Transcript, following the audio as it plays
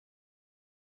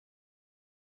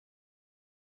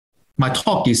my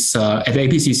talk is at the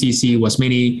APCCC was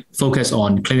mainly focused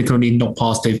on clinically not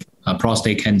positive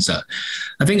prostate cancer.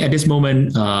 I think at this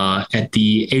moment at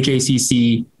the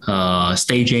AJCC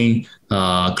staging,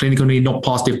 clinically not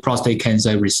positive prostate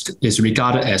cancer is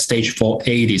regarded as stage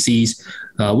 4A disease,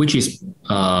 which is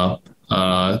as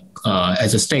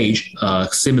a stage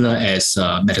similar as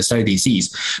metastatic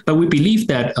disease. But we believe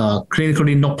that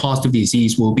clinically not positive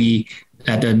disease will be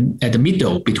at the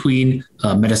middle between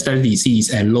metastatic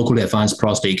disease and locally advanced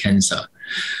prostate cancer.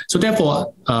 So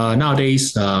therefore,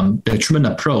 nowadays, the treatment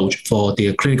approach for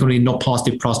the clinically not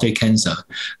positive prostate cancer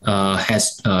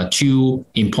has two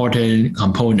important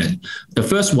components. The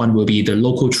first one will be the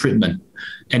local treatment,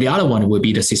 and the other one will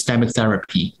be the systemic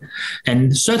therapy.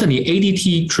 And certainly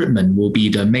ADT treatment will be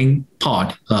the main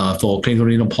part for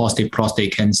clinically not positive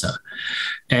prostate cancer.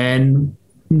 And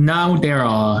now there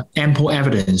are ample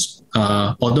evidence,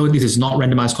 although this is not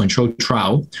randomized controlled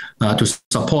trial, to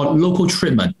support local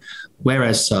treatment,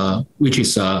 whereas which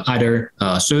is either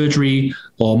surgery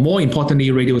or, more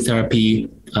importantly, radiotherapy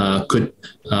could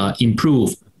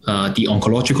improve the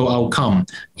oncological outcome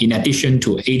in addition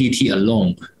to ADT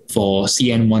alone for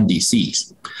cN1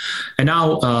 disease. And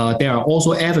now there are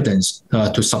also evidence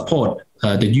to support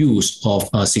the use of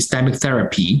systemic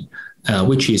therapy,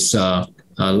 which is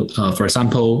for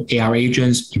example, AR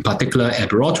agents, in particular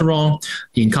Abiraterone,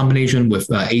 in combination with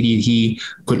ADT,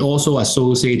 could also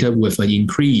associated with an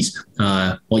increase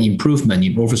or improvement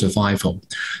in overall survival.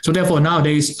 So therefore,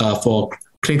 nowadays, for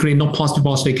clinically not positive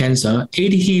prostate cancer,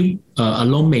 ADT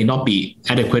alone may not be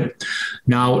adequate.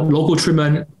 Now, local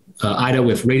treatment, either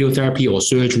with radiotherapy or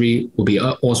surgery, will be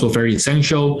also very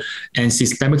essential. And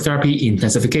systemic therapy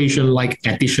intensification, like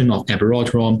addition of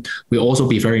Abiraterone, will also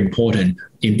be very important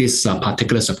in this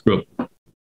particular subgroup.